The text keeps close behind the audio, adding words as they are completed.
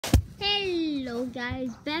Hello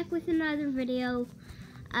guys, back with another video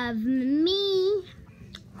of me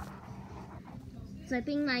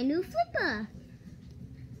flipping my new flipper.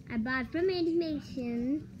 I bought from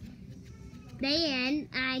Animation. And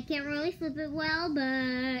I can't really flip it well,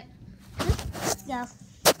 but let's go.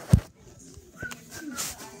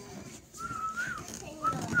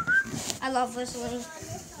 I love whistling.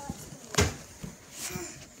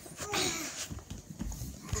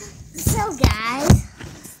 So guys,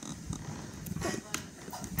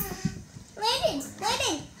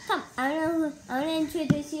 Landon, come. I want to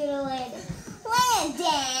introduce you to Landon.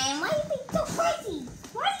 Landon, why are you being so crazy?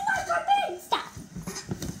 Why do you like our bed stuff?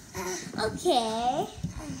 Okay,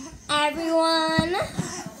 everyone.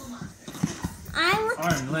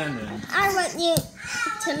 I'm Landon. I want you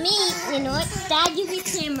to meet. You know what? Dad, you be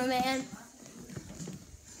cameraman.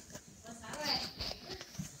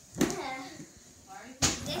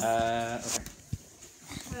 Okay.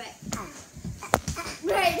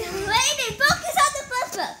 Right, Landon, focus on the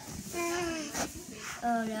flipbook.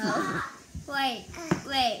 Oh no. Wait,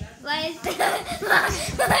 what is that?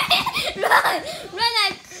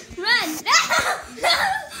 Run! No!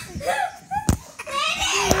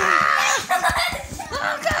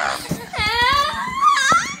 Oh God!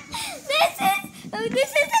 This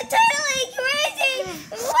is totally crazy.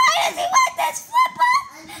 Why does he want this flipbook?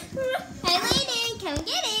 Hey Landon, can we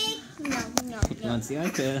get it? No. He wants the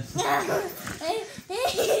iPad.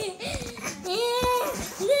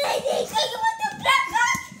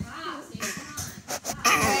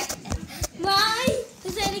 Why?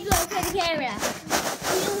 Just let me go for the camera.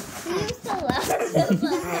 You so loud.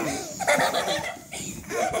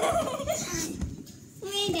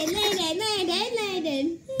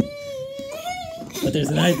 Landon. But there's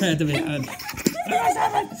an iPad to be had.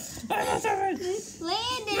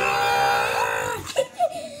 Landon.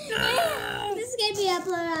 This is gonna be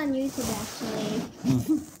uploaded on YouTube actually.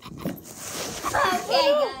 Okay,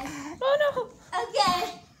 guys. Oh no! Okay.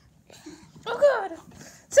 Oh God!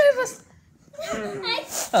 Save us!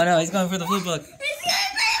 Oh no, he's going for the flipbook.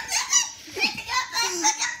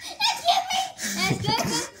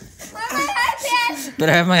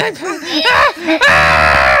 Better have my iPad.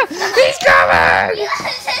 He's coming!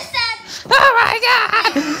 Oh my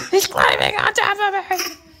God! He's climbing on top of me!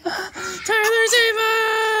 Tyler, save us!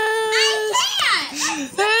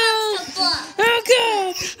 I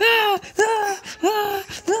can't! Help! Oh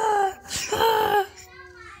God!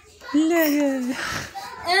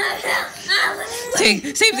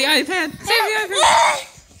 Save the iPad! Save the iPad!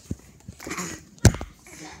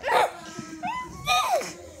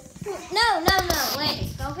 No.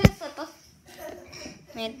 Wait. Go for the flipbook.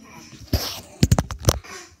 Wait.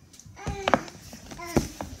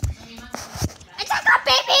 Attack our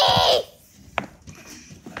baby!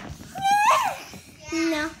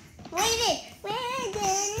 No. Landon.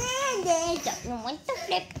 Don't want the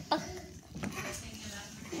flipbook.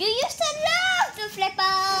 You used to love the flipbook. I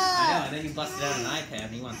know, and then you busted out an iPad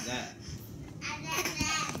and he wants that.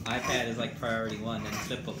 iPad is like priority 1, and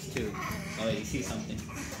flipbook's 2. Oh wait, you see something.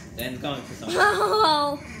 Then going for something.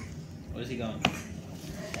 Oh. What is he going for?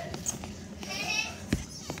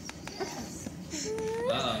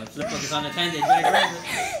 Uh-oh, the flipbook is unattended. You better grab it.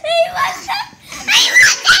 He wants the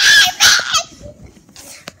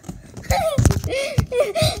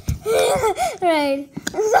Right.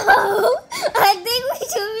 So, I think we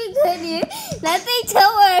should be good here. Nothing to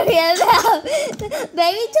worry about.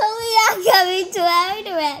 Baby totally not coming to our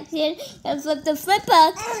direction. And flip the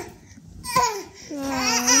flipbook.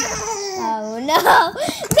 Oh no.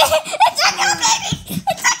 It's like a baby.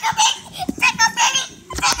 It's like a baby. It's like a baby.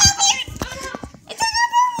 It's like a baby. It's like a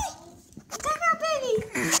baby. It's like a baby.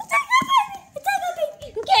 It's like a baby. It's like a baby.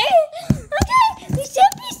 Okay. We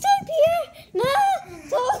should be safe here. No.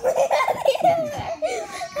 Totally not here.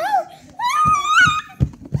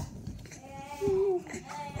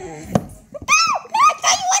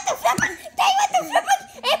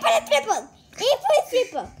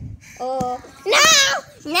 Oh, no!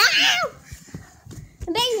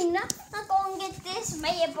 Baby, no. I'm going to get this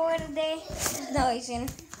my board today. No, he's going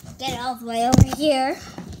to get it all the way over here.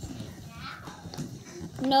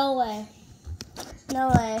 No way.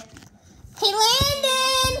 Hey,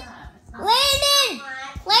 Landon!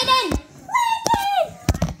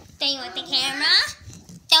 Do you want the camera?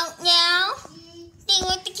 Don't you? Do you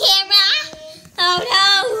want the camera? Oh,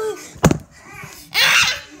 no.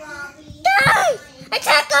 Die!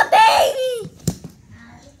 Attack a baby!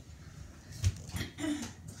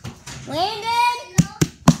 Landon?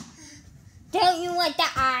 Don't you want the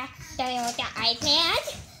iPad?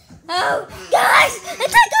 Oh, guys!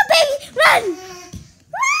 Attack a baby! Run!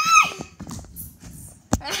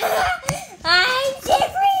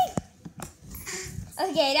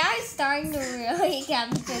 Okay, now it's starting to really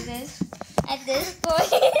come to this at this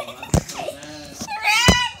point.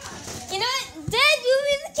 You know what? Dad, you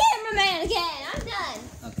be the cameraman again. I'm done.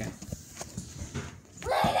 Okay.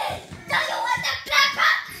 Landon, don't you want the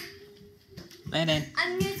flipbook? Landon.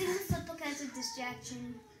 I'm using the flipbook as a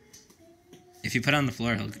distraction. If you put it on the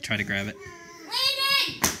floor, he'll try to grab it.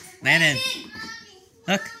 Landon! Landon.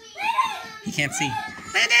 Look. He can't see.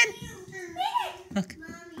 Landon. Look.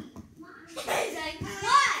 He's like,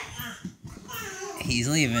 what? He's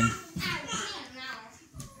leaving.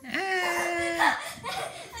 Ah.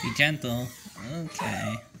 Be gentle.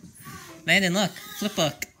 Okay. Landon, look.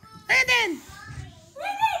 Flipbook. Landon.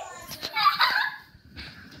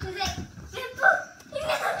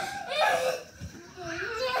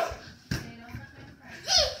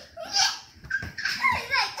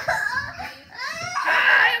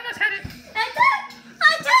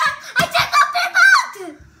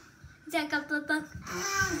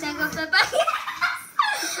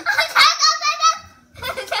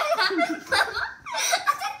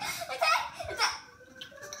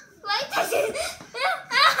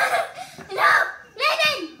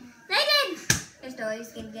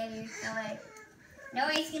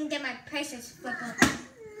 Nobody's gonna get my precious flipbook.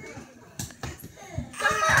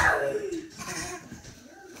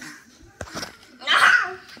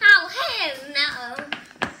 Oh, hell no.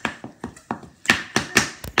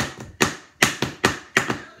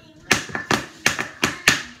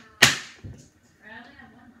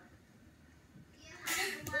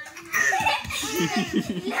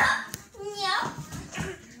 No.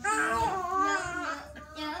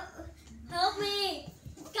 Help me.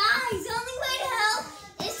 Guys, the only way to help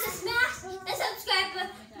is to smash the subscribe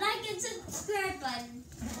button, like and subscribe button,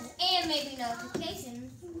 and maybe notifications.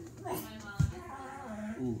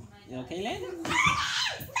 Ooh, you okay, Landon?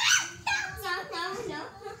 No.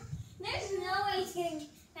 There's no way he's getting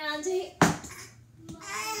down to it. Oh my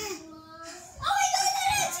God, that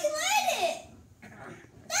actually landed!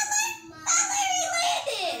 That literally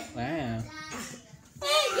landed! Wow.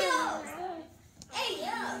 Hey, yo! Hey,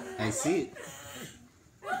 yo! I see it.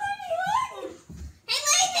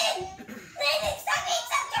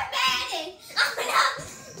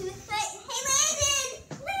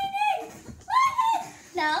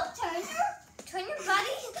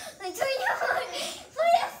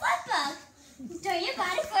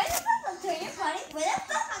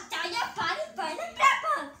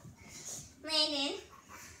 Landon.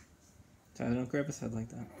 So I don't grab his head like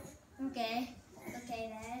that. Okay,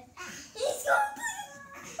 Dad. He's going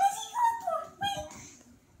for. Wait.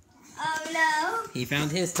 Oh no. He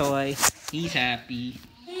found his toy. He's happy.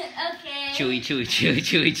 Okay. Chewy.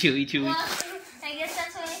 Well, I guess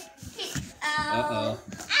that's why. Uh-oh.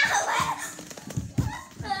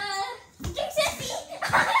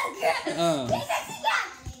 Oh.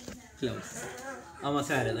 Close. Almost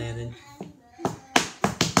had it, Landon.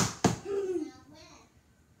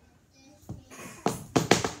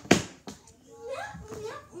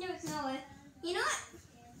 You know what?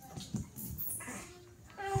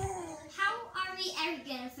 How are we ever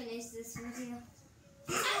gonna finish this video?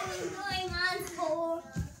 I've been going on for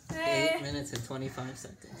 8 minutes and 25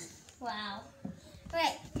 seconds. Wow.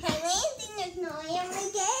 Right. Hey, Landon is not able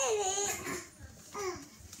to get it.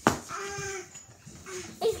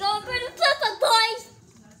 He's going for the flipbook, boys.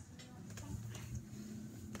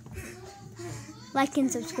 Like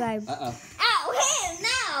and subscribe. Uh-oh. Ow, him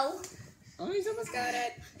now. Oh, he's almost got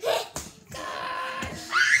it.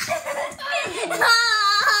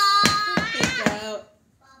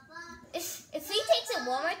 If he takes it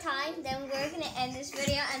one more time, then we're going to end this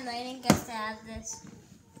video and Landon gets to have this.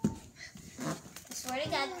 I swear to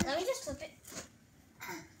God. Let me just flip it.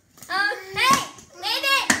 Hey!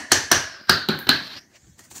 Landon!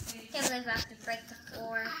 Can't believe I have to break the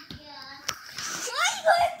floor. Why are you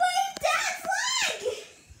going for your dad's leg?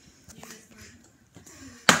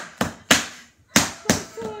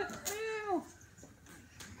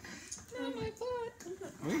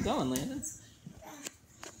 Where are you going, Landon?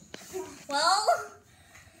 Well,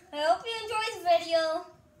 I hope you enjoyed the video.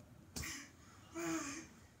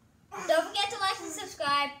 Don't forget to like and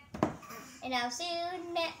subscribe. And I'll see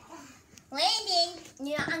you next. Landon,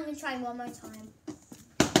 you know, I'm going to try one more time.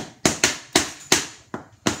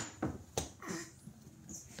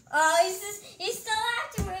 Oh, he's still